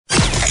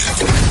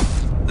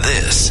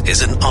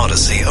This is an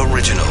Odyssey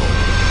original.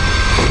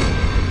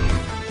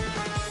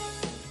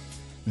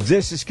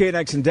 This is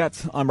KNX In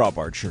Depth. I'm Rob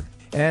Archer.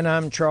 And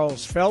I'm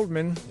Charles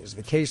Feldman. Is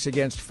the case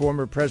against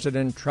former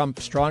President Trump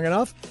strong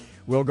enough?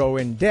 We'll go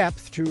in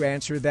depth to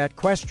answer that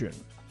question.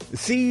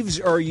 Thieves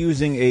are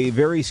using a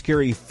very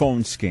scary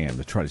phone scam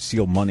to try to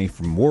steal money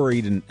from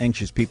worried and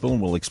anxious people,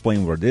 and we'll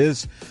explain what it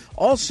is.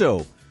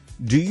 Also,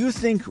 do you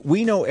think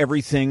we know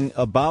everything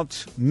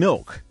about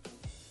milk?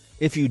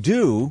 If you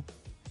do,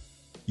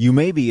 you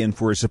may be in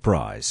for a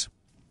surprise.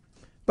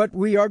 But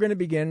we are going to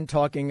begin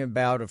talking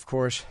about, of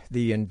course,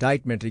 the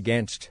indictment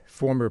against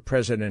former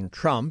President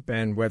Trump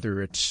and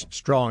whether it's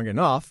strong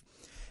enough.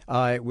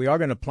 We are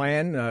going to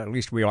plan, at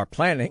least we are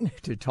planning,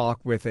 to talk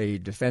with a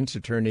defense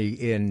attorney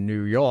in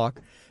New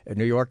York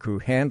who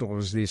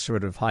handles these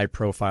sort of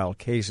high-profile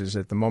cases.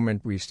 At the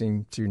moment, we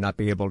seem to not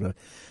be able to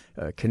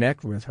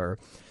connect with her.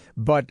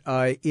 But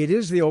it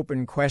is the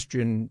open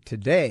question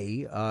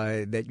today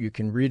that you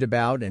can read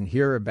about and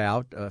hear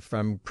about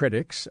from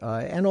critics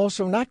and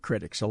also not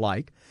critics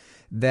alike,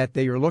 that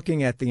they are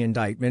looking at the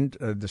indictment,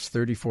 this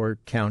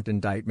 34-count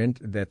indictment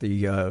that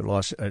the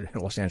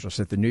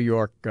the New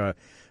York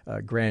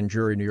grand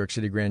jury, New York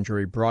City grand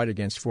jury brought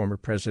against former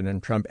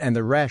President Trump, and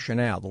the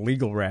rationale, the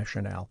legal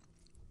rationale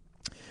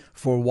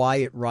for why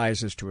it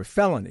rises to a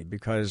felony,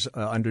 because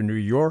under New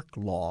York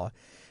law,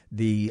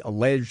 the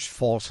alleged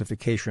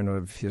falsification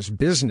of his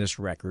business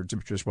records,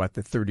 which is what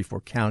the 34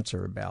 counts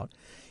are about,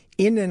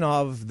 in and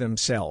of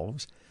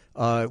themselves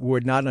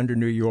would not, under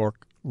New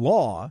York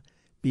law,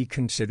 be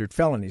considered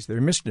felonies. They're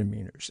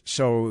misdemeanors.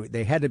 So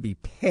they had to be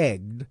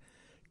pegged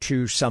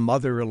to some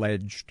other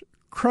alleged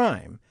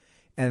crime.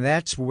 And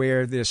that's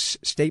where this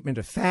statement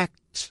of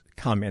facts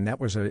come in. That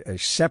was a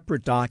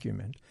separate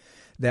document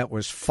that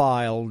was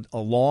filed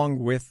along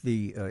with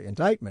the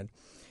indictment.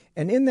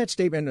 And in that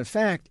statement of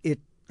fact,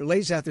 it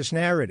lays out this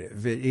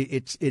narrative. And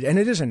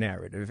it is a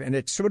narrative, and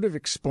it sort of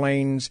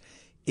explains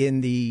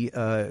in the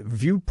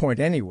viewpoint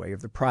anyway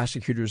of the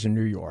prosecutors in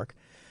New York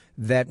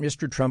that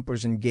Mr. Trump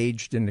was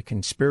engaged in a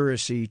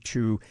conspiracy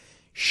to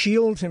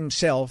shield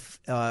himself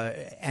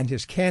and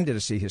his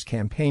candidacy, his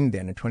campaign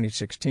then in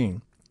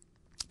 2016,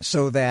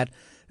 so that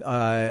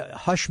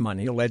hush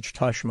money, alleged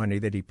hush money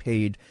that he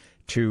paid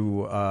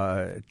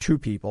to two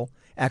people,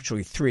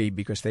 actually three,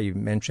 because they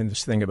mentioned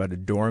this thing about a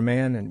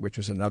doorman, and which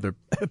is another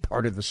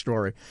part of the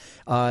story.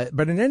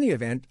 But in any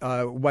event,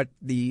 what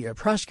the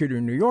prosecutor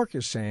in New York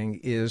is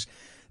saying is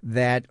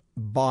that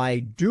by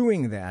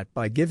doing that,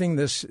 by giving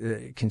this,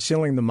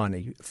 concealing the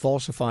money,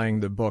 falsifying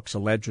the books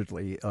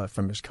allegedly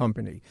from his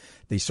company,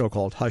 the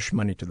so-called hush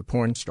money to the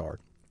porn star,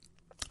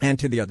 and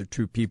to the other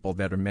two people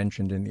that are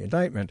mentioned in the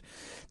indictment,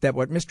 that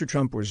what Mr.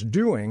 Trump was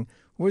doing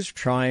was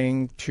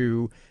trying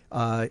to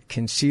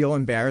conceal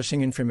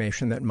embarrassing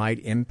information that might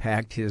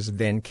impact his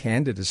then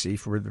candidacy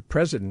for the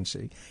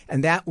presidency.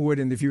 And that would,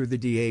 in the view of the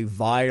DA,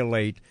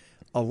 violate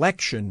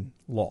election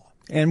law.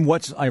 And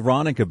what's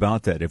ironic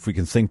about that, if we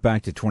can think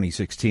back to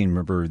 2016,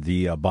 remember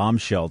the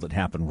bombshell that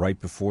happened right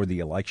before the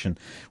election,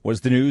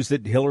 was the news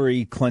that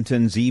Hillary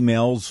Clinton's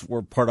emails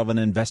were part of an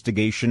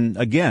investigation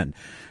again.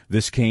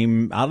 This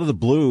came out of the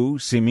blue,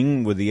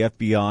 seeming with the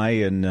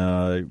FBI, and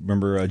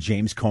remember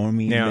James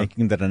Comey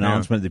making that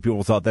announcement that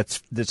people thought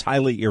that's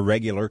highly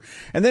irregular.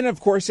 And then,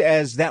 of course,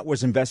 as that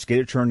was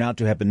investigated, it turned out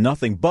to have been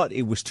nothing, but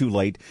it was too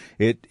late.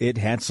 It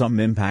had some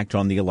impact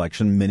on the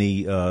election,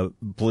 many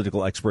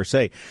political experts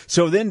say.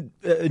 So then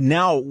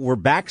now we're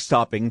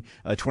backstopping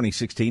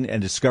 2016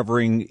 and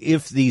discovering,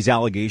 if these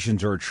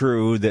allegations are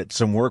true, that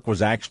some work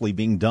was actually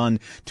being done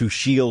to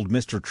shield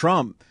Mr.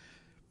 Trump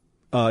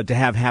to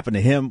have happen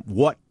to him.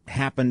 What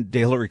happened to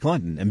Hillary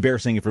Clinton?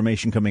 Embarrassing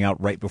information coming out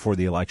right before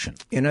the election.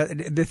 You know,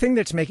 the thing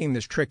that's making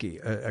this tricky,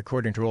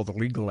 according to all the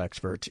legal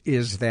experts,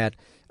 is that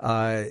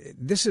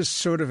this is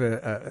sort of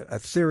a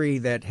theory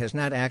that has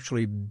not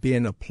actually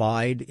been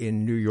applied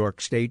in New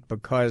York State,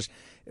 because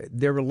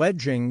they're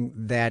alleging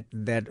that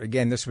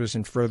again, this was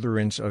in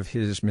furtherance of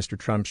Mr.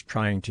 Trump's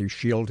trying to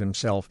shield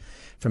himself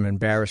from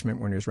embarrassment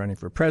when he was running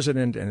for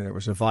president, and it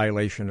was a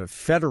violation of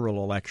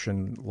federal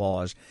election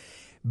laws.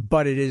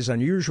 But it is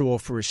unusual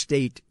for a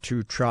state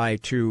to try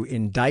to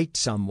indict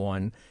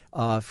someone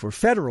for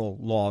federal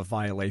law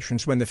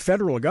violations when the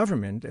federal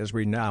government, as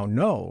we now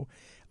know,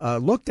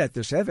 looked at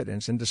this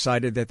evidence and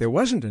decided that there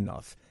wasn't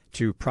enough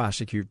to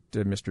prosecute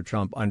Mr.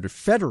 Trump under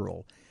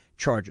federal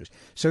charges.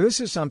 So this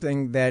is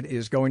something that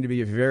is going to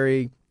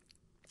be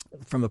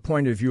from the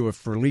point of view of,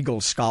 for legal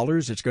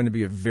scholars, it's going to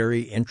be a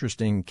very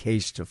interesting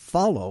case to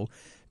follow,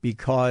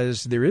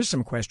 because there is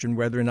some question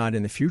whether or not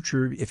in the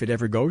future, if it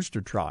ever goes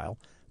to trial,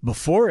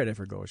 before it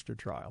ever goes to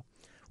trial,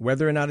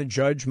 whether or not a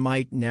judge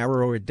might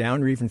narrow it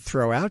down or even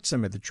throw out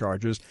some of the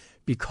charges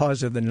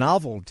because of the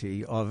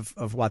novelty of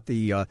what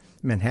the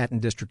Manhattan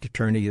District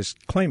Attorney is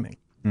claiming.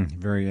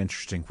 Very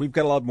interesting. We've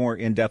got a lot more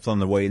in depth on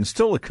the way, and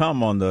still to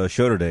come on the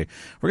show today.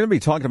 We're going to be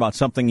talking about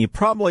something you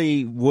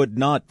probably would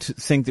not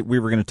think that we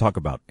were going to talk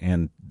about,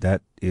 and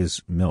that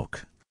is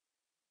milk.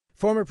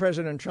 Former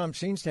President Trump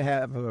seems to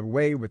have a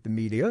way with the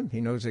media.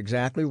 He knows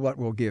exactly what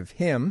will give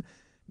him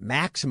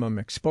maximum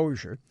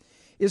exposure?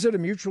 Is it a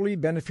mutually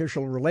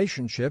beneficial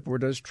relationship, or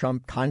does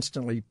Trump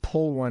constantly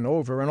pull one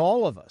over on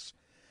all of us?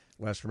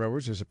 Les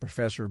Rose is a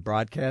professor of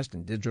broadcast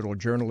and digital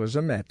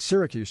journalism at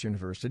Syracuse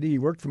University. He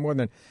worked for more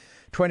than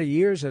 20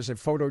 years as a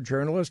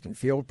photojournalist and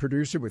field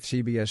producer with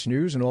CBS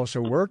News, and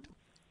also worked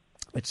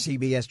at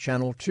CBS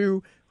Channel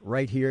 2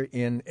 right here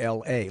in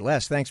L.A.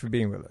 Les, thanks for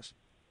being with us.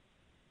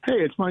 Hey,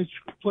 it's my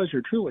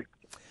pleasure, truly.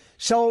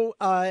 So,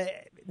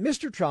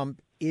 Mr.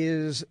 Trump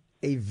is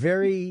a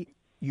very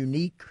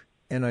unique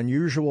and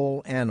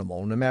unusual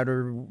animal, no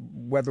matter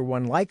whether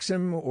one likes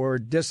him or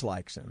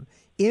dislikes him,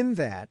 in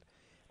that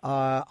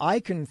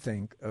I can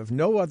think of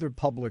no other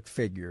public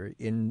figure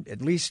in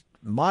at least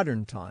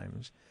modern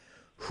times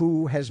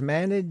who has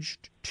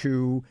managed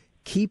to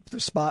keep the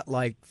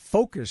spotlight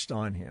focused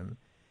on him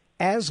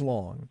as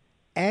long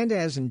and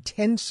as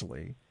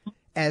intensely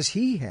as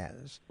he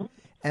has.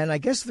 And I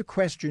guess the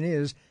question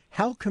is,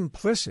 how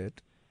complicit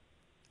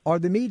are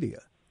the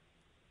media?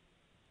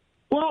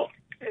 Well,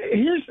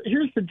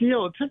 here's the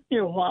deal. It took me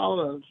a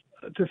while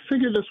to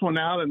figure this one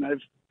out, and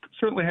I've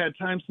certainly had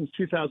time since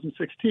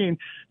 2016.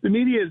 The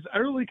media is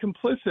utterly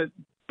complicit,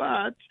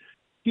 but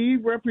he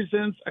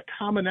represents a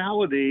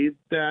commonality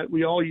that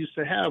we all used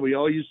to have. We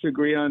all used to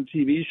agree on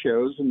TV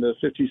shows in the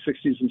 50s,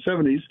 60s, and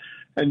 70s.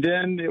 And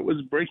then it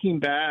was Breaking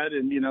Bad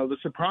and, The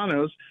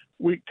Sopranos.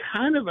 We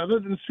kind of, other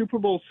than Super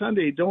Bowl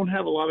Sunday, don't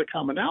have a lot of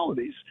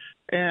commonalities.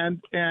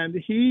 And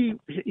he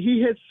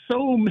hits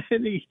so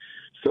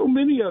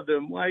many of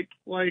them, like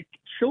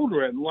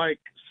children, like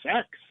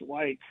sex,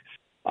 like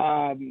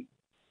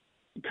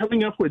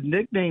coming up with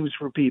nicknames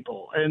for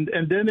people, and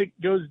then it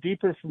goes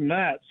deeper from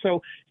that.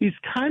 So he's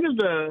kind of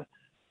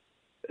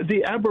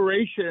the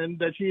aberration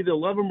that you either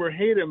love him or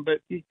hate him,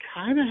 but you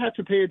kind of have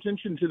to pay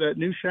attention to that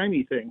new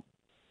shiny thing.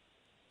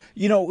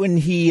 When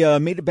he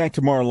made it back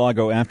to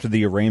Mar-a-Lago after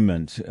the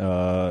arraignment,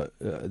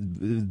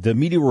 the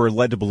media were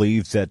led to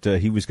believe that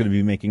he was going to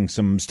be making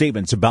some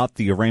statements about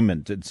the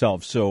arraignment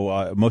itself.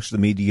 So most of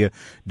the media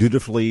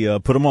dutifully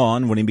put him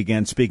on when he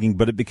began speaking,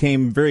 but it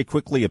became very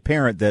quickly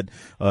apparent that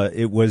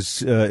it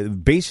was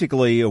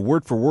basically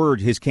word for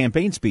word his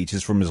campaign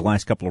speeches from his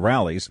last couple of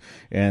rallies,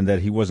 and that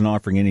he wasn't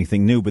offering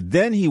anything new. But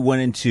then he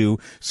went into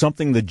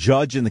something the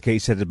judge in the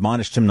case had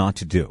admonished him not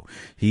to do.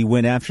 He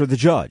went after the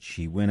judge.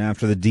 He went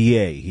after the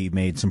DA. He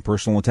made some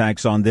personal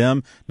attacks on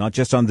them, not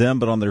just on them,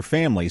 but on their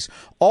families,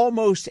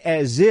 almost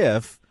as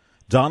if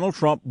Donald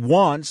Trump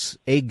wants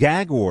a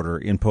gag order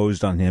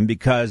imposed on him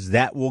because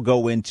that will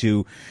go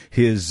into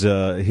his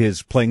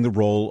playing the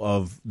role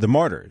of the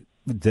martyr,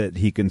 that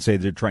he can say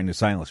they're trying to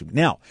silence him.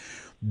 Now,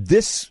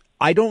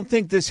 I don't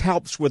think this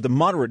helps with the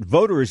moderate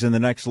voters in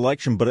the next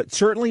election, but it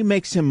certainly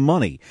makes him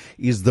money.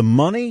 Is the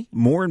money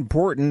more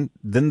important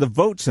than the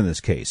votes in this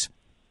case?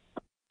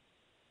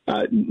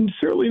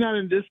 Certainly not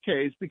in this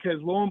case,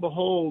 because lo and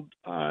behold,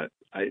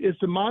 it's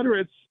the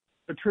moderates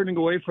are turning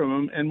away from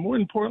him. And more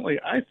importantly,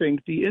 I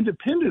think the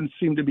independents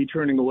seem to be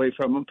turning away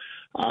from him.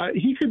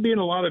 He could be in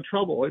a lot of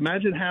trouble.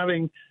 Imagine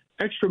having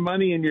extra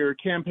money in your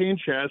campaign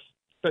chest,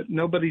 but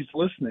nobody's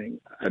listening.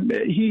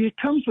 He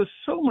comes with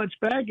so much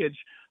baggage.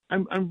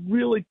 I'm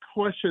really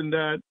questioning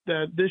that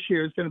this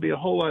year is going to be a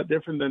whole lot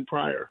different than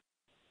prior.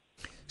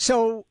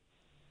 So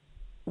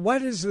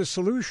what is the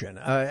solution?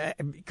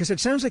 Because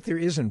it sounds like there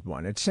isn't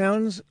one. It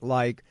sounds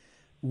like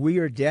we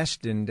are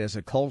destined as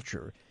a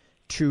culture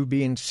to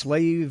be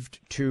enslaved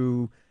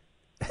to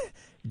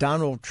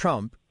Donald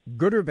Trump,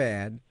 good or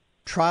bad,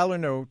 trial or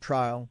no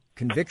trial,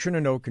 conviction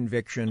or no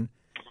conviction,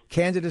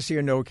 candidacy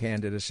or no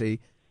candidacy,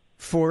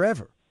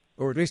 forever,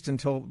 or at least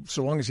until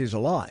so long as he's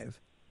alive.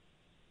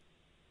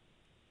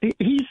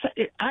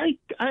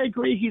 I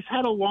agree. He's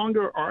had a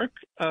longer arc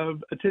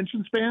of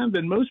attention span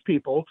than most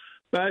people,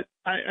 but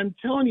I'm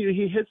telling you,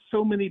 he hits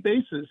so many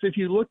bases. If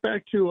you look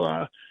back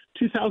to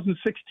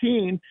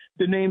 2016,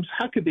 the names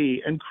Huckabee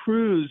and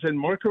Cruz and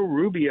Marco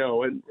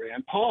Rubio and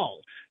Rand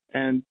Paul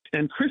and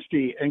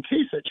Christie and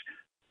Kasich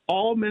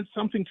all meant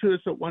something to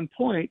us at one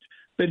point,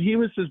 but he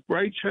was this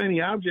bright,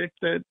 shiny object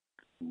that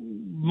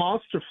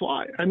moths to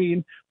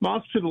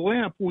the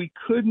lamp. We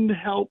couldn't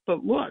help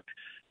but look.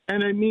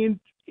 And I mean,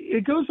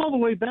 it goes all the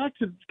way back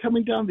to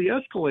coming down the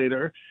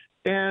escalator,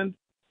 and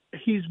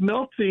he's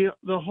milked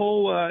the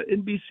whole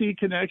NBC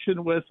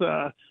connection with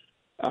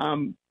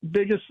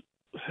biggest.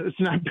 It's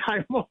not.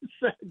 I almost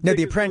said no,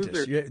 The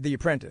Apprentice. The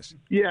Apprentice.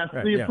 Yes,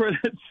 right, The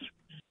Apprentice.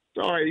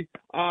 Sorry,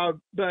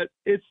 but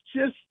it's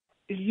just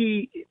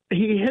he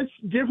hits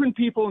different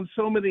people on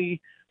so many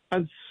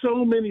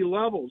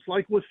levels.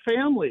 Like with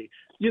family,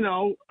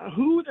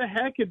 who the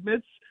heck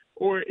admits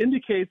or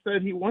indicates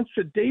that he wants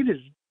to date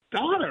his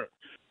daughter?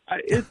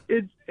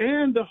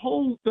 And the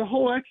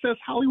whole Access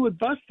Hollywood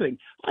bus thing.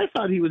 I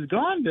thought he was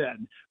gone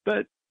then,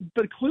 but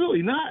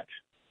clearly not.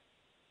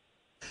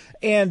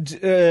 And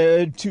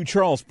to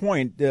Charles'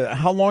 point,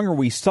 how long are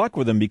we stuck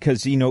with him?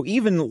 Because,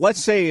 even let's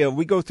say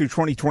we go through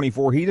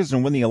 2024, he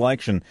doesn't win the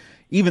election.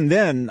 Even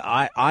then,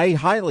 I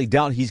highly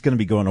doubt he's going to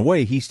be going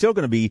away. He's still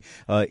going to be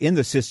in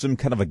the system,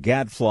 kind of a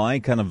gadfly,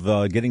 kind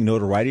of getting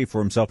notoriety for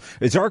himself.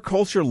 Is our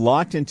culture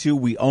locked into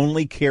we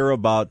only care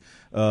about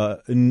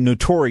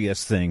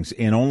notorious things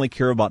and only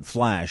care about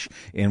flash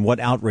and what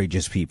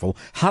outrages people?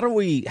 How do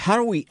we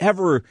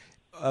ever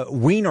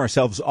wean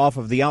ourselves off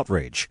of the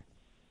outrage?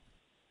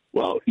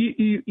 Well,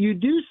 you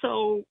do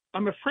so,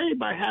 I'm afraid,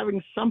 by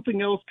having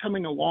something else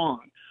coming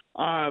along.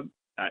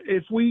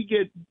 If we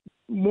get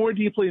more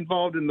deeply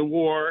involved in the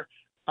war,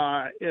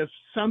 if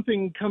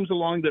something comes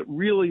along that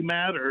really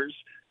matters,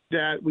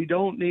 that we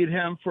don't need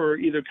him for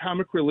either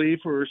comic relief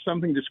or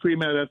something to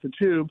scream at the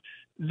tube,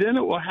 then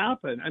it will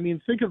happen. I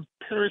mean, think of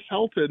Paris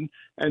Hilton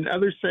and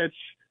other such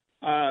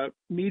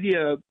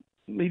media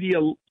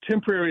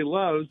temporary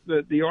lows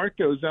that the art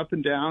goes up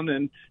and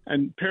down,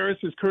 and Paris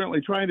is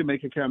currently trying to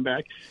make a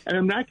comeback. And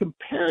I'm not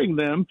comparing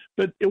them,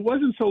 but it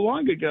wasn't so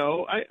long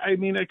ago. I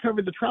mean, I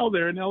covered the trial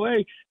there in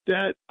L.A.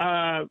 that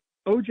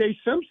O.J.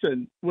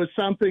 Simpson was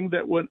something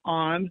that went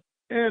on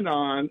and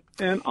on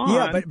and on.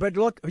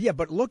 Yeah,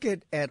 but look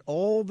at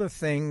all the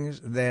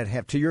things that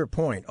have, to your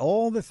point,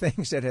 all the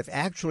things that have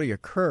actually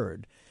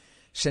occurred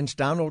since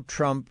Donald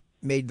Trump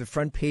made the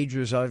front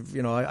pages of,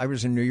 I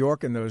was in New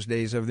York in those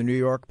days, of the New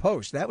York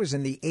Post. That was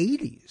in the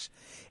 80s.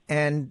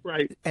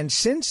 And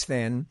since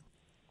then,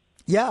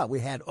 yeah, we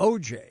had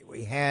OJ.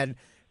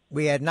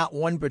 We had not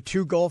one but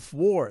two Gulf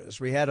Wars.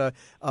 We had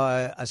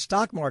a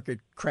stock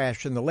market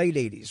crash in the late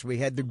 80s. We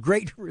had the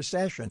Great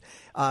Recession.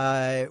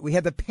 We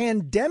had the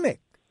pandemic,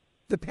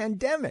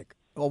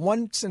 a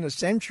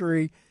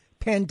once-in-a-century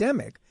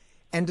pandemic.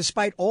 And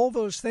despite all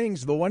those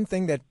things, the one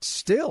thing that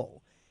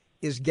still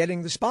is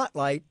getting the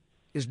spotlight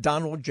is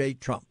Donald J.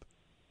 Trump.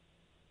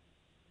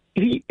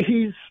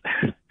 He's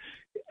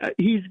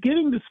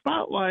getting the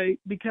spotlight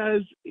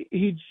because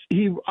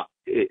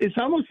it's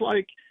almost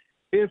like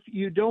if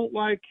you don't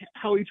like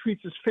how he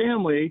treats his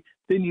family,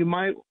 then you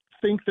might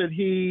think that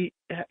he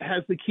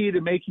has the key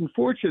to making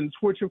fortunes,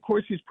 which of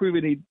course he's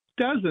proven he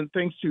doesn't,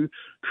 thanks to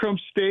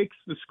Trump's stakes,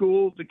 the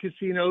schools, the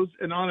casinos,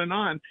 and on and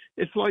on.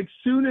 It's like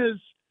soon as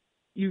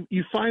you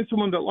find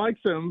someone that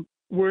likes him,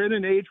 we're in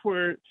an age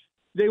where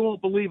they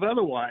won't believe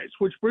otherwise,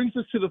 which brings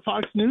us to the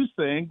Fox News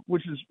thing,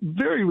 which is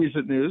very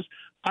recent news.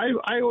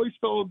 I always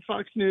spelled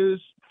Fox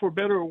News, for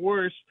better or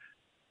worse,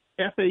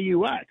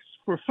 F-A-U-X,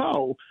 for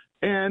faux.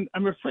 And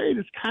I'm afraid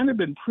it's kind of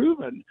been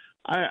proven.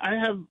 I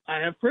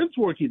have friends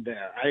working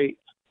there.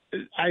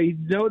 I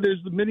know there's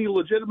many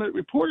legitimate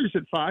reporters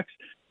at Fox,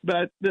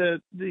 but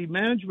the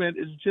management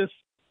is just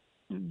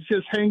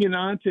hanging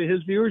on to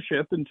his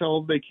viewership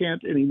until they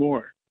can't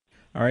anymore.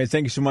 All right.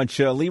 Thank you so much,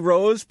 Lee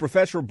Rose,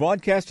 professor of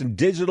broadcast and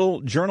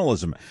digital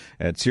journalism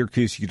at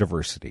Syracuse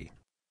University.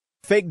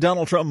 Fake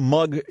Donald Trump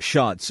mug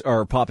shots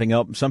are popping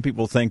up. Some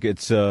people think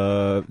it's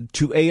to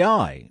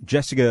AI.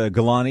 Jessica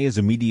Galani is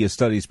a media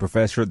studies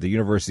professor at the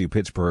University of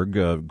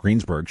Pittsburgh,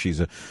 Greensburg. She's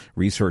a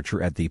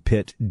researcher at the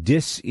Pitt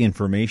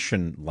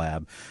Disinformation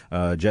Lab.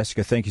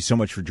 Jessica, thank you so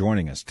much for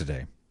joining us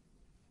today.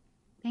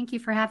 Thank you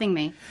for having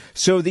me.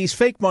 So these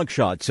fake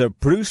mugshots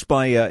produced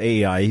by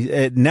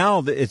AI, now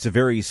it's a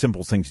very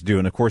simple thing to do.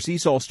 And, of course,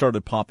 these all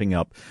started popping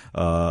up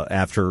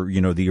after,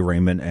 the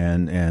arraignment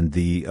and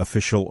the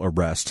official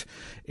arrest.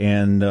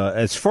 And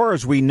as far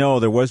as we know,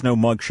 there was no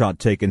mugshot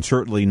taken,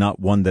 certainly not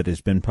one that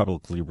has been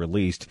publicly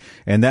released.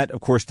 And that,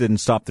 of course, didn't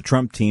stop the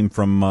Trump team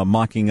from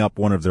mocking up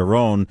one of their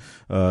own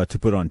to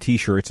put on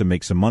T-shirts and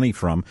make some money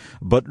from.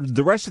 But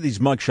the rest of these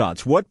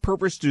mugshots, what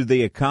purpose do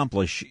they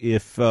accomplish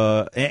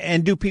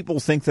and do people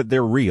think that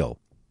they're real?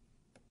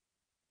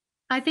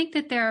 I think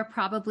that there are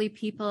probably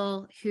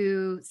people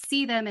who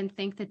see them and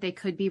think that they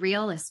could be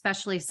real,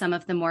 especially some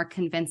of the more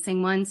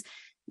convincing ones.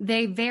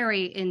 They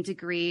vary in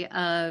degree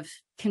of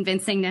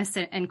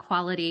convincingness and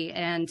quality,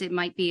 and it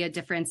might be a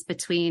difference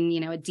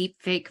between, a deep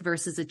fake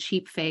versus a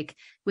cheap fake,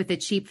 with a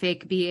cheap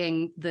fake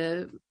being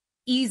the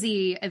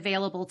easy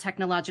available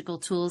technological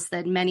tools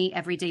that many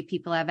everyday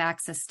people have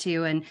access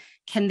to and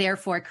can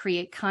therefore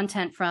create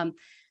content from.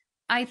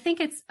 I think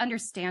it's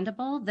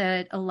understandable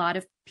that a lot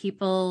of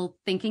people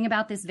thinking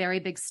about this very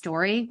big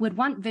story would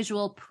want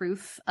visual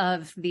proof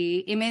of the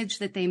image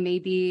that they may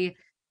be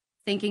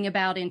thinking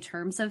about in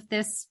terms of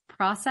this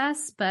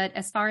process. But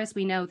as far as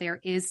we know, there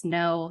is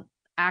no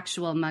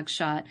actual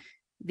mugshot.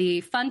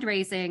 The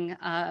fundraising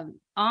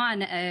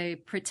on a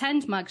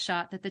pretend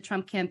mugshot that the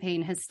Trump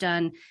campaign has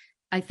done,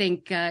 I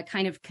think,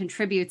 kind of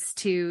contributes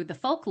to the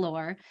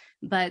folklore.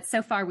 But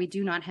so far, we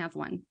do not have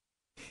one.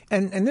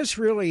 And this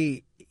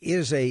really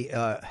is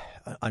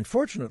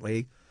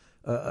unfortunately,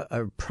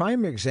 a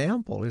prime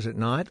example, is it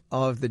not,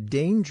 of the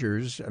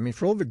dangers? I mean,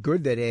 for all the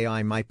good that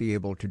AI might be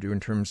able to do in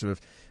terms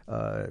of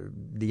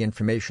the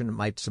information it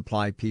might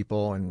supply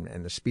people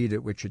and the speed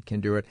at which it can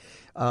do it.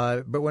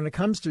 But when it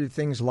comes to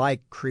things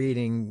like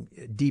creating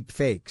deep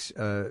fakes,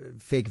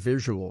 fake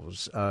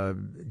visuals,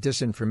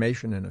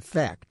 disinformation in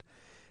effect,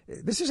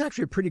 this is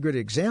actually a pretty good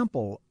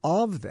example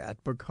of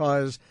that,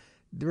 because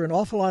there are an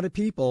awful lot of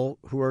people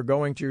who are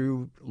going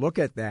to look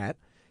at that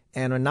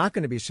and are not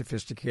going to be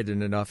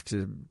sophisticated enough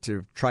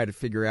to try to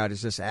figure out,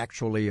 is this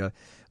actually a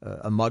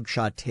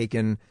mugshot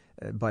taken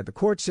by the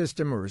court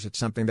system, or is it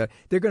something that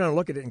they're going to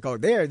look at it and go,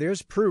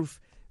 there's proof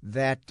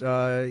that,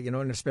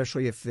 and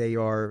especially if they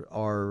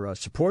are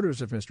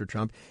supporters of Mr.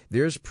 Trump,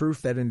 there's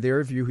proof that in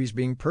their view he's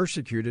being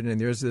persecuted, and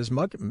there's this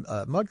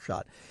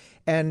mugshot.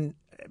 And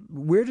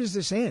where does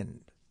this end?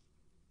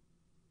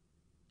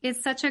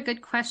 It's such a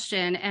good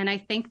question. And I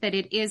think that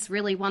it is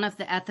really one of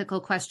the ethical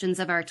questions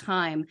of our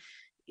time.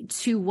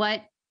 To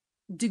what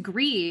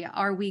degree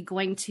are we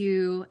going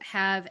to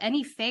have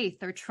any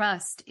faith or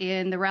trust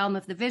in the realm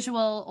of the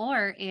visual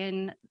or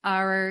in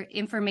our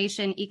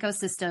information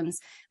ecosystems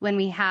when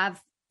we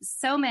have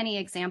so many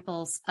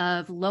examples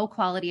of low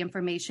quality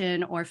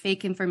information or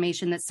fake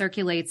information that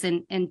circulates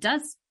and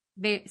does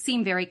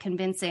seem very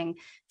convincing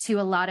to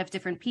a lot of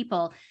different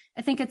people?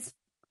 I think it's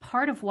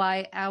part of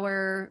why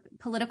our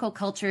political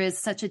culture is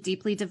such a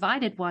deeply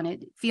divided one.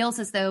 It feels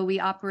as though we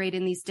operate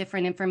in these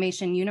different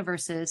information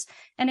universes.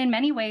 And in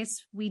many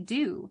ways, we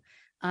do,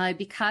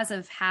 because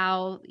of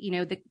how,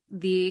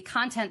 the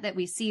content that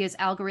we see is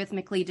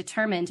algorithmically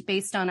determined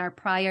based on our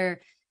prior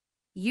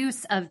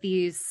use of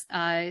these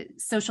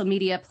social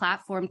media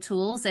platform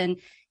tools.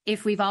 And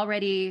if we've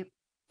already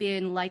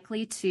been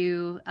likely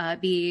to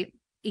be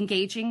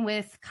engaging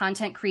with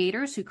content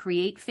creators who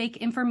create fake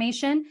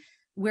information,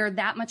 we're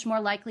that much more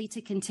likely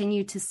to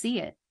continue to see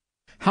it.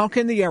 How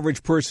can the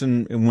average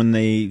person, when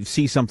they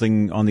see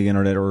something on the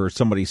internet or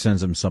somebody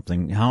sends them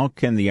something, how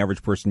can the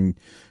average person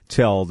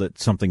tell that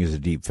something is a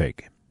deep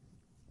fake?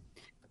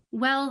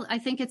 Well, I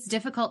think it's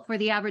difficult for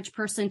the average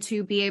person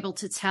to be able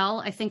to tell.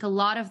 I think a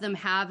lot of them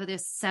have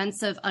this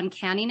sense of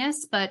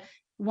uncanniness, but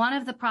one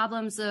of the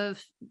problems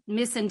of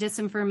mis and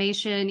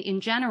disinformation in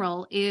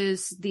general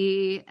is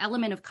the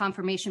element of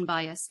confirmation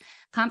bias.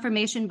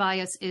 Confirmation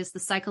bias is the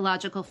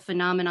psychological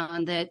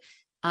phenomenon that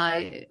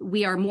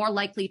we are more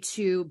likely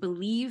to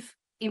believe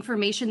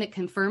information that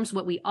confirms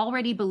what we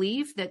already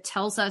believe, that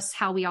tells us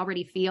how we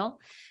already feel.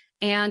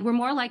 And we're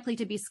more likely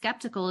to be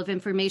skeptical of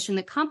information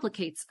that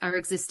complicates our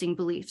existing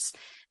beliefs.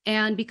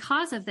 And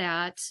because of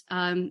that,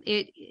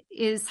 it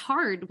is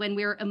hard when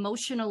we're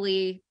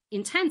emotionally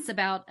intense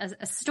about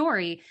a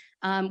story.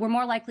 We're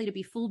more likely to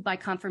be fooled by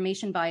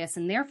confirmation bias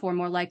and therefore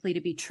more likely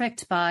to be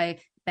tricked by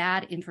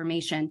bad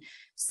information.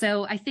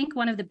 So I think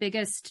one of the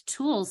biggest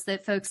tools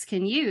that folks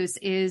can use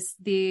is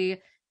the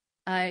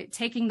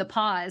taking the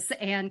pause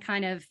and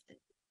kind of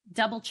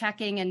double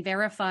checking and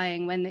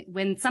verifying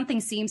when something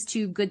seems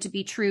too good to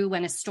be true,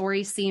 when a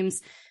story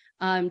seems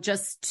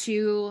just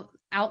too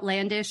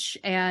outlandish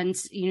and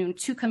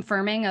too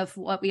confirming of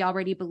what we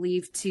already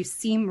believe to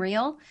seem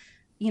real.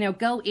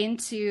 Go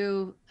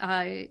into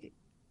a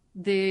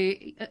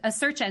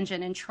search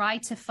engine and try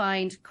to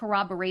find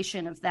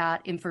corroboration of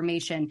that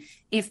information.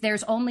 If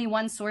there's only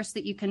one source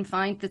that you can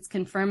find that's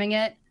confirming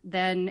it,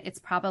 then it's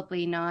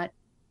probably not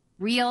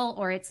real,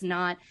 or it's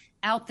not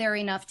out there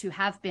enough to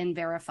have been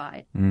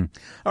verified.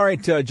 All right,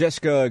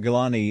 Jessica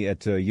Galani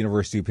at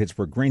University of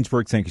Pittsburgh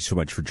Greensburg, thank you so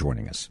much for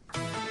joining us.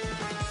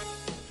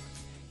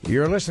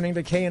 You're listening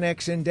to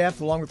KNX In Depth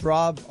along with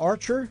Rob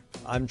Archer.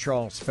 I'm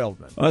Charles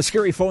Feldman. A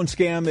scary phone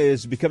scam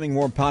is becoming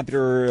more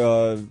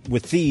popular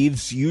with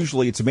thieves.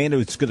 Usually it's a man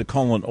who's going to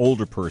call an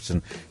older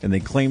person, and they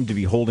claim to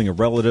be holding a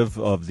relative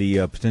of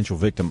the potential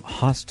victim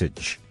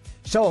hostage.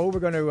 So we're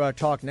going to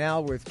talk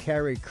now with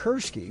Carrie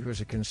Kursky,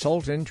 who's a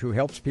consultant who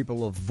helps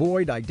people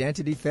avoid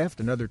identity theft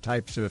and other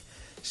types of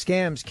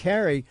scams.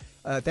 Carrie,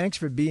 thanks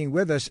for being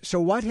with us.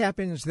 So what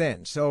happens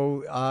then?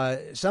 So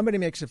somebody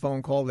makes a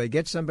phone call. They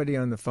get somebody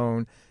on the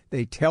phone.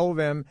 They tell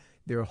them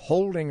they're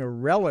holding a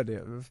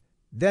relative.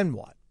 Then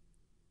what?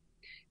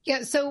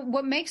 Yeah, so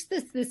what makes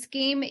the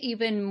scheme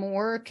even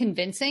more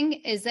convincing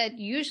is that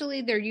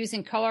usually they're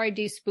using caller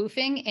ID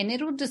spoofing, and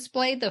it'll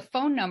display the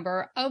phone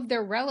number of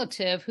their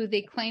relative who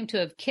they claim to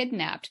have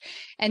kidnapped.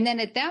 And then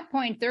at that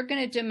point, they're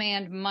going to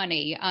demand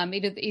money,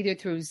 either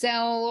through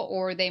Zelle,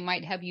 or they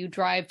might have you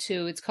drive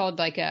to, it's called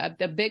like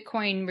the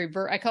Bitcoin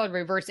reverse, I call it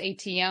reverse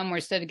ATM, where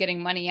instead of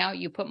getting money out,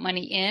 you put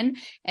money in,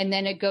 and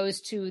then it goes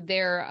to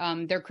their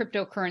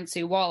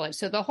cryptocurrency wallet.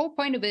 So the whole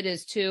point of it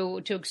is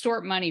to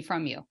extort money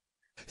from you.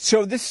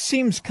 So this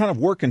seems kind of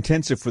work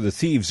intensive for the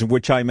thieves,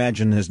 which I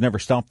imagine has never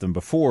stopped them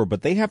before,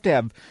 but they have to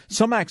have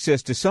some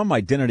access to some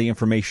identity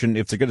information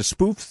if they're going to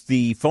spoof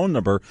the phone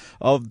number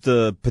of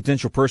the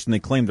potential person they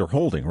claim they're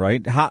holding,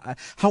 right?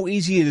 How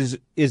easy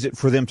is it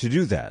for them to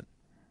do that?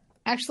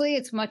 Actually,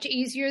 it's much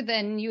easier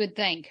than you would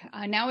think.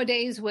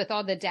 Nowadays, with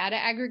all the data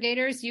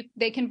aggregators,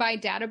 they can buy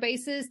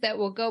databases that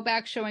will go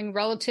back showing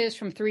relatives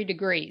from 3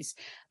 degrees.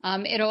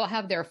 It'll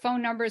have their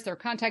phone numbers, their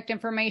contact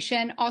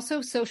information,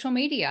 also social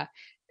media.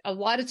 A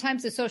lot of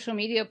times the social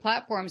media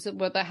platforms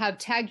will have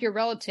tag your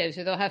relatives,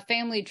 or they'll have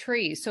family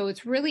trees. So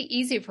it's really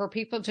easy for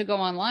people to go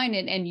online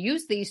and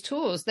use these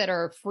tools that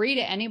are free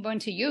to anyone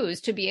to use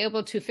to be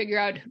able to figure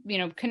out,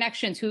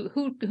 connections,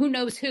 who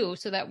knows who,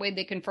 so that way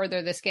they can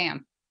further the scam.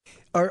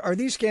 Are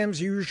these scams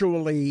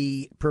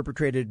usually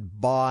perpetrated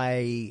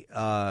by,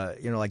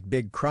 like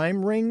big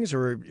crime rings,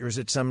 or is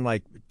it some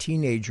like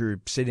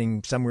teenager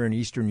sitting somewhere in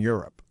Eastern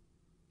Europe?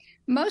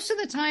 Most of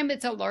the time,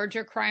 it's a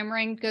larger crime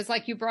ring because,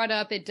 like you brought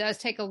up, it does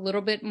take a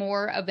little bit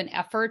more of an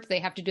effort. They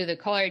have to do the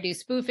caller ID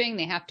spoofing.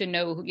 They have to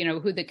know,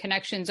 who the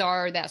connections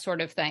are, that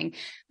sort of thing.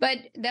 But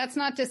that's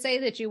not to say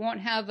that you won't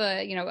have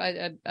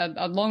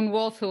a lone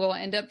wolf who will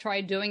end up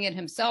trying doing it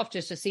himself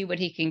just to see what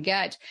he can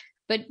get.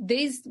 But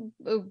these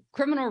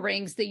criminal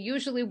rings, they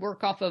usually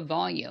work off of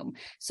volume.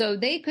 So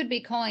they could be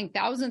calling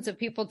thousands of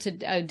people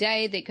a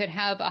day. They could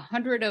have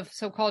 100 of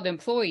so-called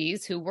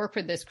employees who work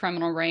for this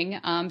criminal ring.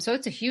 So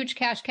it's a huge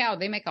cash cow.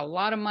 They make a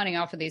lot of money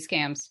off of these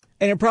scams.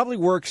 And it probably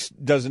works,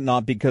 does it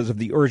not, because of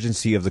the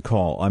urgency of the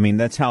call? I mean,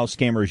 that's how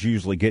scammers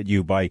usually get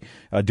you, by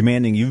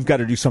demanding you've got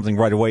to do something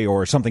right away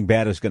or something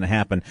bad is going to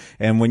happen.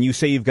 And when you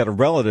say you've got a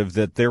relative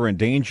that they're in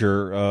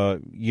danger,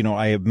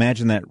 I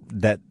imagine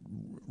that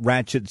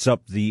ratchets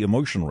up the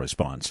emotional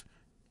response.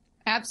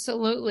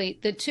 Absolutely.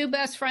 The two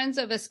best friends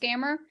of a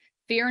scammer,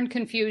 fear and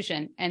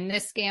confusion. And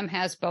this scam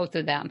has both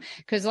of them.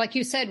 Because like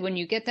you said, when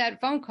you get that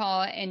phone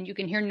call and you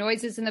can hear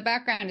noises in the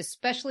background,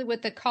 especially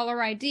with the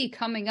caller ID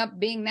coming up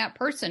being that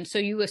person, so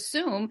you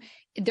assume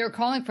they're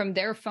calling from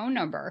their phone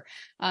number.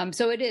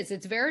 So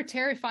it's very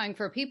terrifying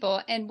for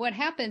people. And what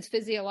happens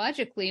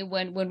physiologically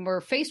when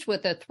we're faced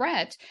with a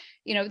threat,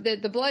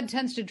 the blood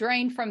tends to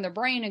drain from the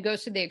brain and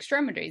goes to the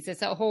extremities.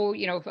 It's a whole,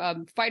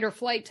 fight or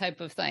flight type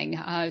of thing.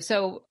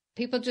 So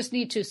people just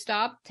need to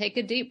stop, take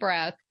a deep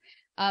breath.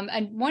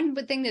 And one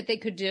thing that they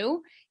could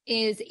do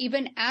is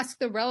even ask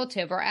the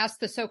relative or ask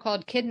the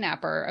so-called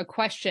kidnapper a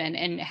question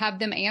and have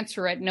them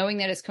answer it, knowing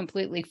that it's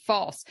completely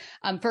false.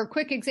 For a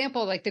quick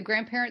example, like the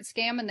grandparent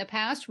scam in the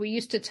past, we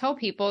used to tell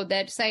people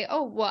that say,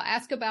 oh, well,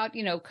 ask about,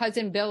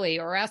 cousin Billy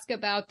or ask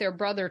about their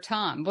brother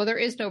Tom. Well, there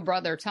is no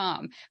brother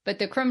Tom, but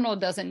the criminal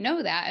doesn't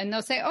know that. And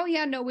they'll say, oh,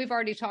 yeah, no, we've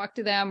already talked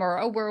to them, or,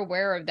 oh, we're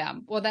aware of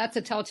them. Well, that's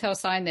a telltale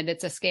sign that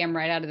it's a scam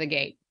right out of the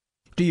gate.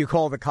 Do you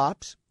call the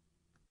cops?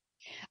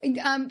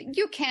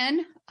 You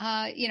can,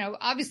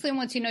 obviously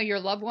once you know your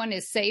loved one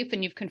is safe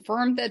and you've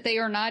confirmed that they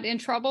are not in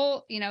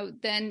trouble,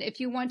 then if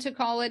you want to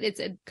call them,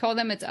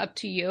 it's up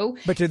to you.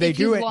 But do they if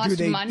do it? Lost Do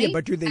they? Money, Yeah,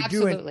 but do they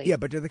absolutely. do it? Yeah,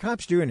 but do the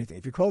cops do anything?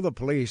 If you call the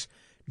police,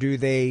 do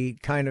they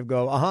kind of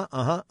go,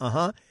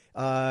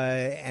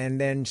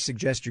 and then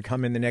suggest you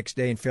come in the next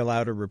day and fill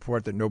out a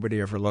report that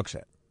nobody ever looks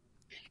at?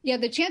 Yeah,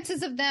 the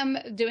chances of them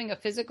doing a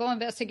physical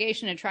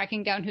investigation and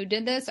tracking down who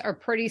did this are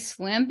pretty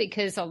slim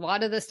because a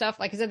lot of the stuff,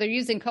 like I said, they're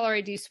using caller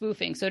ID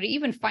spoofing. So to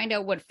even find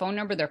out what phone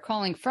number they're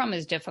calling from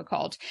is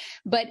difficult.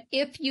 But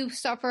if you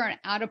suffer an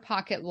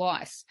out-of-pocket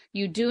loss,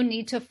 you do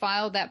need to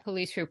file that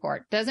police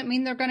report. Doesn't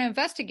mean they're going to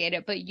investigate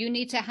it, but you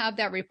need to have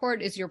that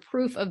report as your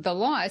proof of the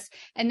loss.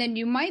 And then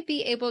you might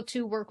be able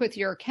to work with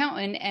your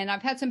accountant. And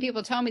I've had some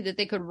people tell me that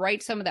they could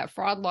write some of that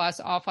fraud loss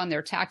off on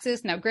their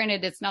taxes. Now,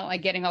 granted, it's not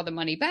like getting all the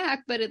money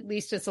back, but at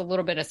least it's a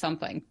little bit of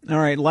something. All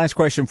right, last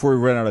question before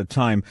we run out of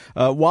time.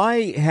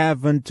 Why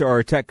haven't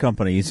our tech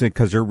companies,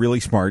 because they're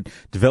really smart,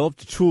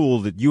 developed a tool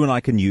that you and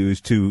I can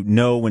use to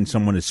know when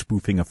someone is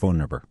spoofing a phone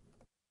number?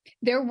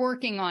 They're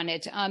working on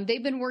it.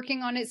 They've been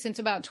working on it since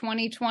about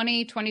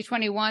 2020,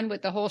 2021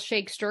 with the whole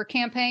Shake Stir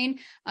campaign.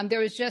 There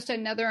was just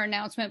another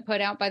announcement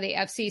put out by the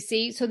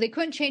FCC. So they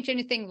couldn't change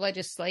anything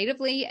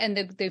legislatively, and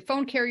the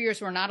phone carriers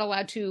were not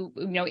allowed to,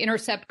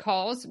 intercept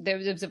calls. There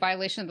was a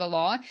violation of the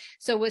law.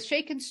 So with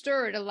Shake and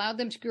Stir, it allowed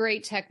them to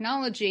create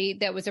technology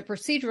that was a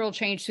procedural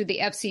change to the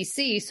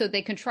FCC so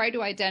they can try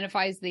to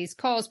identify these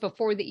calls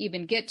before they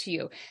even get to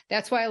you.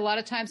 That's why a lot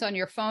of times on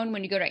your phone,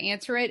 when you go to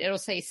answer it, it'll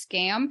say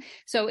scam.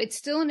 So it's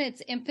still in its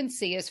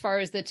infancy as far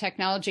as the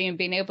technology and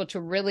being able to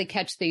really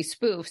catch these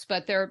spoofs,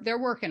 but they're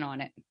working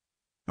on it.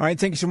 All right,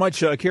 thank you so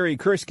much. Carrie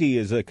Kursky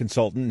is a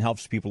consultant and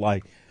helps people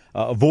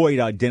avoid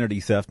identity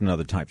theft and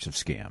other types of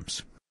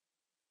scams.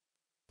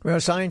 Well,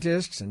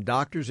 scientists and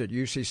doctors at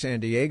UC San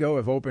Diego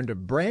have opened a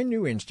brand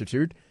new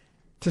institute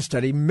to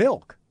study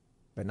milk,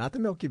 but not the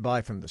milk you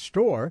buy from the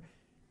store.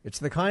 It's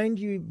the kind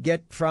you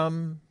get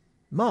from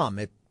mom,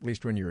 at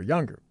least when you were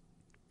younger.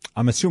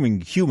 I'm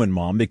assuming human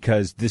mom,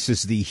 because this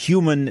is the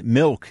Human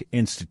Milk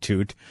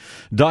Institute.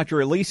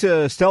 Dr.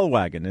 Elisa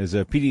Stellwagen is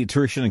a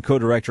pediatrician and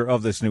co-director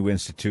of this new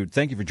institute.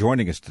 Thank you for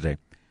joining us today.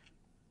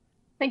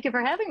 Thank you for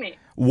having me.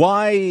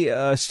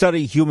 Why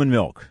study human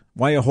milk?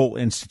 Why a whole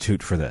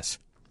institute for this?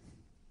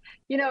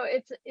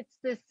 It's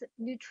this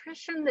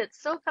nutrition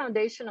that's so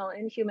foundational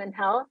in human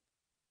health,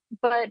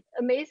 but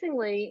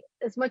amazingly,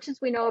 as much as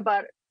we know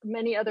about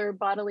many other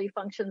bodily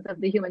functions of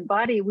the human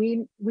body,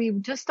 we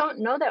just don't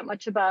know that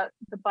much about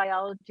the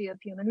biology of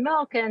human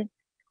milk. And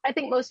I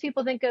think most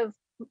people think of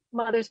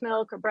mother's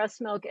milk or breast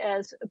milk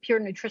as a pure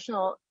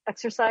nutritional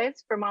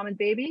exercise for mom and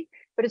baby,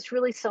 but it's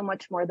really so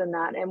much more than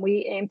that. And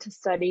we aim to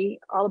study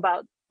all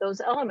about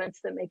those elements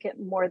that make it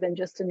more than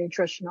just a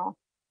nutritional.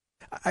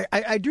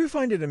 I do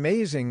find it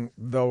amazing,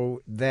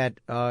 though, that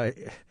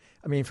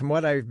from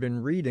what I've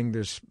been reading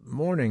this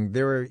morning,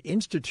 there are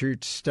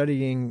institutes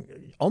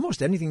studying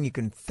almost anything you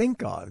can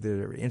think of.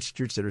 There are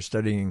institutes that are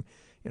studying,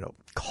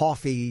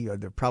 coffee.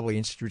 There are probably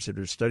institutes that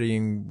are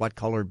studying what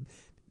color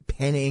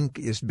pen ink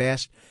is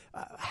best.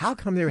 How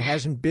come there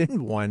hasn't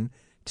been one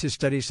to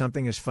study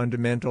something as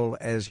fundamental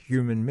as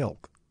human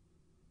milk?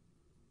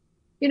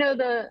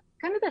 The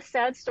kind of the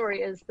sad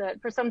story is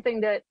that for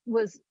something that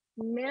was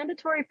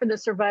mandatory for the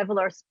survival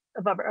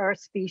of our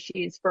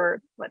species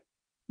for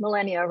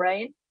millennia,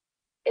 right?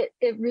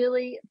 It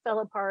really fell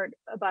apart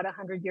about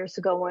 100 years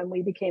ago when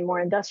we became more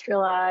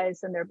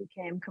industrialized and there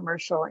became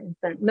commercial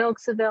infant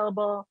milks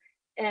available,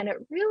 and it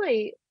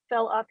really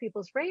fell off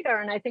people's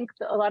radar. And I think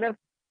a lot of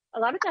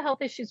the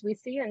health issues we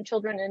see in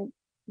children and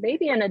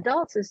maybe in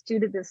adults is due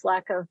to this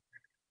lack of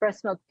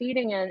breast milk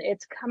feeding, and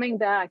it's coming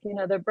back.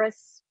 The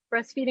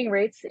breastfeeding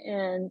rates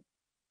in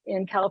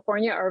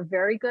California are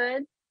very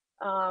good.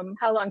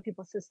 How long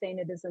people sustain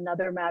it is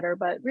another matter,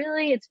 but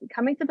really it's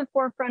coming to the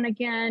forefront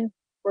again.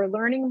 We're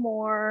learning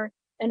more,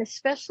 and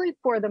especially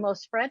for the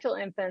most fragile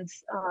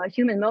infants,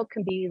 human milk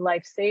can be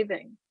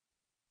life-saving.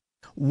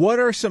 What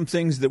are some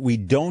things that we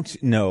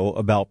don't know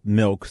about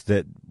milk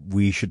that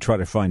we should try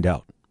to find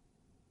out?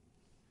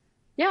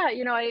 Yeah,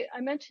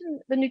 I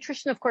mentioned the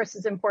nutrition, of course,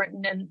 is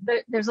important, and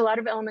there's a lot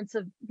of elements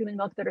of human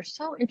milk that are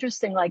so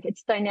interesting, like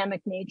its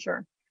dynamic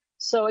nature.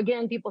 So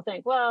again, people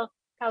think, well,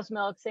 cow's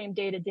milk, same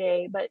day to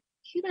day, but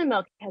human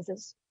milk has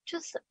this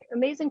just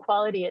amazing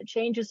quality. It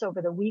changes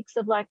over the weeks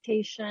of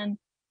lactation.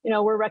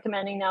 We're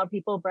recommending now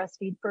people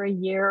breastfeed for a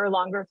year or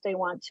longer if they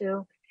want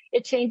to.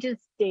 It changes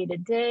day to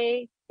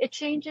day. It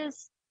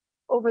changes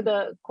over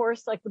the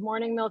course, like the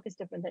morning milk is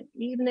different than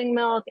evening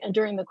milk and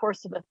during the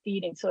course of a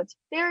feeding. So it's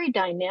very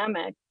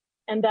dynamic.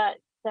 And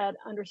that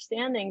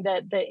understanding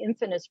that the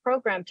infant is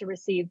programmed to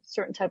receive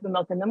certain type of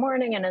milk in the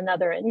morning and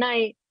another at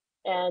night,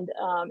 and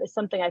is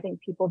something I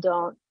think people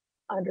don't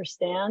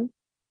understand.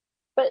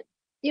 But,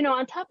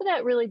 on top of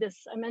that, really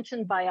I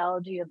mentioned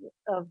biology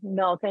of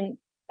milk, and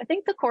I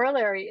think the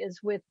corollary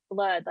is with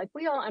blood. Like,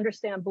 we all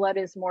understand blood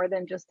is more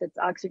than just its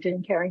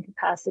oxygen carrying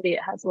capacity. It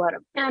has a lot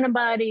of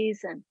antibodies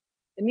and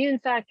immune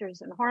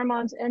factors and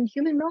hormones, and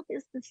human milk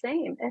is the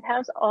same. It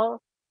has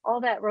all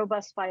that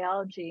robust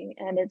biology,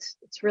 and it's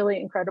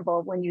really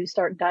incredible when you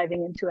start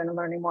diving into it and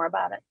learning more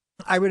about it.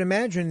 I would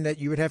imagine that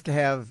you would have to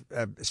have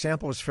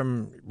samples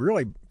from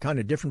really kind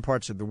of different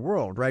parts of the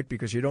world, right?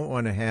 Because you don't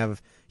want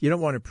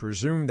to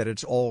presume that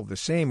it's all the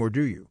same, or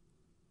do you?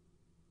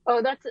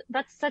 Oh,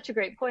 that's such a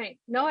great point.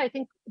 No, I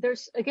think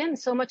there's, again,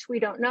 so much we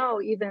don't know,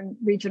 even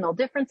regional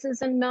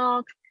differences in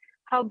milk.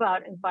 How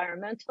about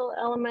environmental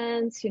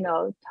elements,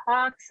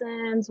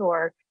 toxins,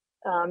 or,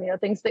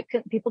 things that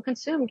people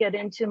consume get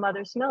into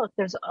mother's milk.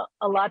 There's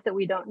a lot that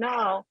we don't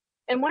know.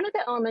 And one of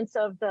the elements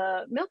of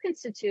the Milk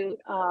Institute,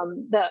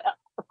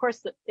 of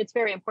course, it's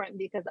very important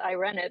because I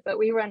run it, but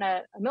we run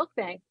a milk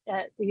bank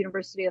at the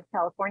University of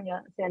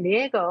California, San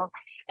Diego,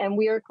 and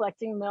we are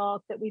collecting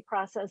milk that we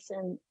process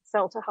and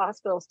sell to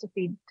hospitals to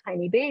feed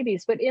tiny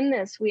babies. But in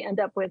this, we end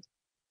up with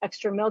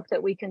extra milk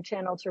that we can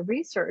channel to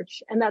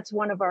research. And that's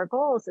one of our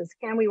goals, is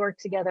can we work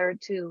together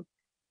to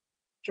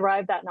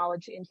derive that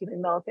knowledge in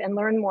human milk and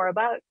learn more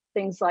about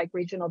things like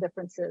regional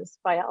differences,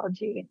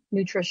 biology,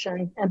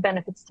 nutrition, and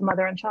benefits to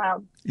mother and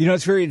child.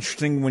 It's very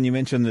interesting when you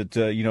mention that,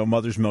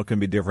 mother's milk can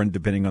be different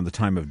depending on the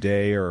time of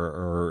day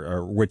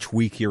or which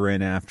week you're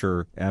in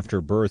after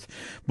birth.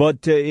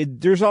 But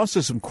there's also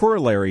some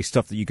corollary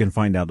stuff that you can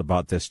find out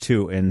about this,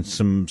 too, and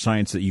some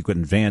science that you could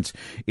advance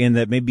in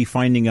that, maybe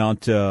finding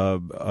out,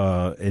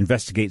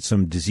 investigate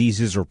some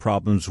diseases or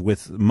problems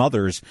with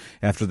mothers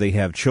after they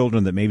have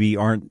children that maybe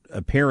aren't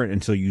apparent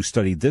until you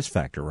study this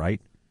factor, right?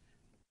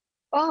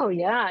 Oh,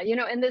 yeah.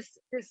 And this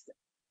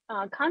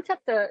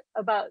concept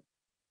about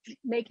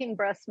making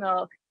breast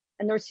milk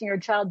and nursing your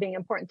child being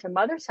important to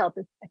mother's health,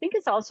 I think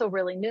is also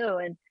really new.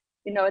 And,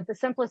 at the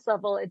simplest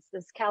level, it's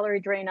this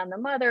calorie drain on the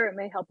mother. It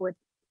may help with,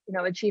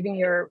 achieving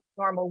your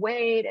normal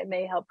weight. It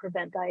may help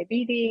prevent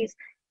diabetes,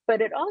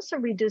 but it also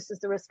reduces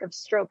the risk of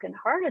stroke and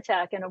heart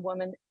attack in a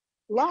woman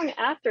long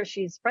after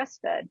she's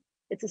breastfed.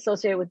 It's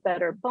associated with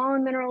better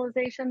bone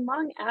mineralization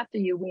long after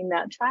you wean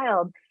that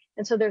child.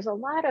 And so there's a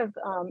lot of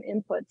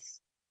inputs,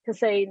 to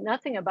say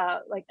nothing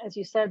about, like, as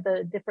you said,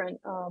 the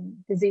different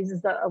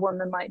diseases that a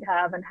woman might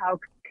have and how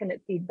can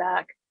it feed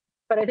back.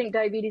 But I think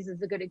diabetes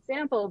is a good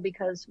example,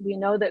 because we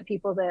know that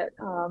people that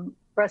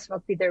breast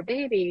milk feed their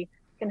baby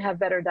can have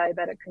better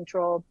diabetic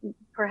control,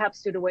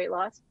 perhaps due to weight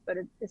loss, but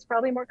it's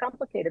probably more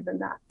complicated than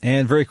that.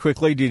 And very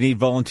quickly, do you need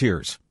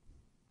volunteers?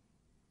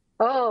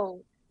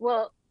 Oh,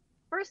 well,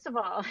 first of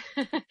all,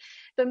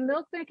 the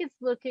milk bank is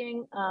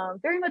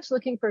very much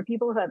looking for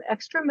people who have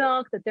extra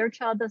milk that their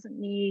child doesn't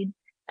need,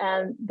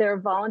 and they're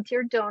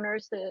volunteer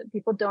donors. The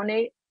people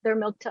donate their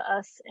milk to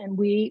us, and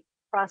we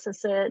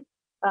process it.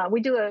 We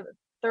do a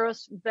thorough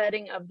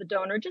vetting of the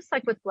donor, just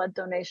like with blood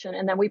donation,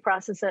 and then we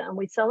process it and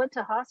we sell it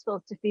to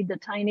hospitals to feed the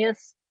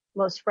tiniest,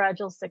 most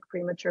fragile, sick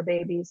premature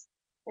babies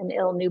and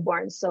ill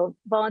newborns. So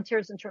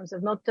volunteers in terms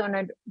of milk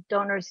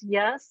donors,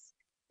 yes.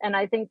 And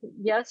I think,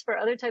 yes, for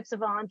other types of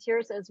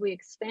volunteers, as we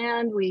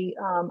expand, we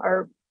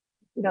are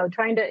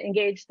trying to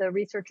engage the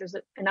researchers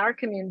in our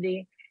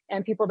community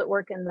and people that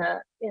work in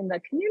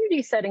the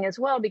community setting as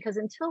well, because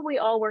until we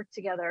all work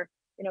together,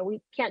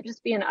 we can't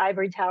just be an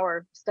ivory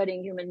tower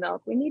studying human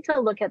milk. We need to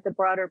look at the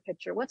broader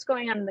picture. What's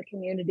going on in the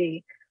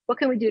community? What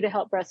can we do to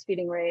help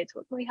breastfeeding rates?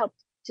 What can we help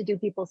to do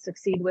people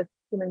succeed with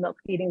human milk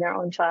feeding their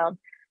own child?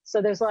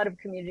 So there's a lot of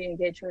community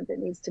engagement that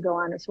needs to go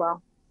on as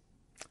well.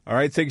 All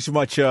right. Thanks so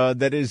much.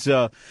 That is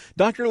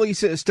Dr.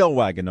 Lisa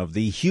Stellwagen of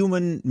the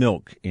Human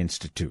Milk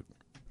Institute.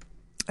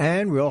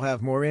 And we'll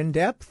have more In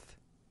Depth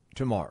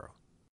tomorrow.